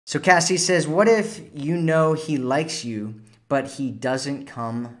So Cassie says, what if you know he likes you, but he doesn't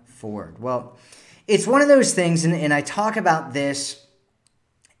come forward? Well, it's one of those things, and I talk about this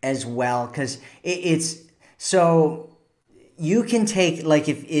as well, because it's so you can take, like,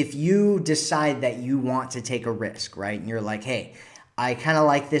 if you decide that you want to take a risk, right? And you're like, hey, I kind of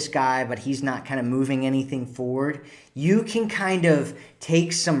like this guy, but he's not kind of moving anything forward. You can kind of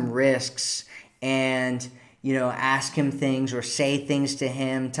take some risks and, ask him things or say things to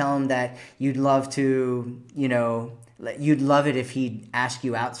him, tell him that you'd love to, you'd love it if he'd ask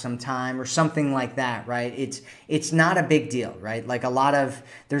you out sometime or something like that, right? It's not a big deal, right? Like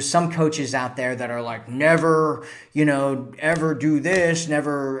there's some coaches out there that are like, never, ever do this,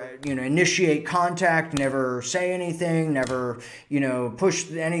 never, initiate contact, never say anything, never,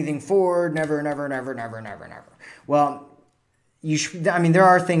 push anything forward, never, never, never, never, never, never. Well, there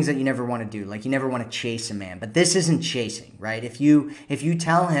are things that you never want to do. Like, you never want to chase a man, but this isn't chasing, right? If you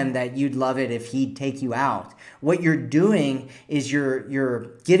tell him that you'd love it if he'd take you out, what you're doing is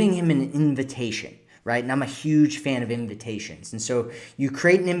you're giving him an invitation, right? And I'm a huge fan of invitations. And so you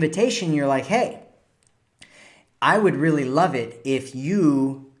create an invitation. You're like, hey, I would really love it if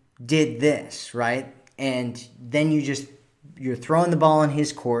you did this, right? And then you're throwing the ball in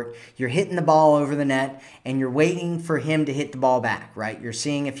his court, you're hitting the ball over the net, and you're waiting for him to hit the ball back, right? You're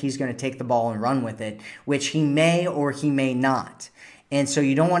seeing if he's going to take the ball and run with it, which he may or he may not. And so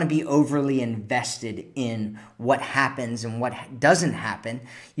you don't want to be overly invested in what happens and what doesn't happen.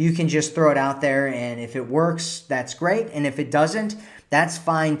 You can just throw it out there, and if it works, that's great. And if it doesn't, that's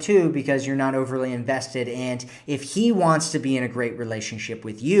fine too, because you're not overly invested. And if he wants to be in a great relationship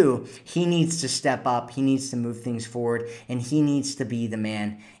with you, he needs to step up, he needs to move things forward, and he needs to be the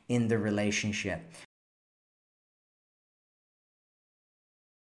man in the relationship.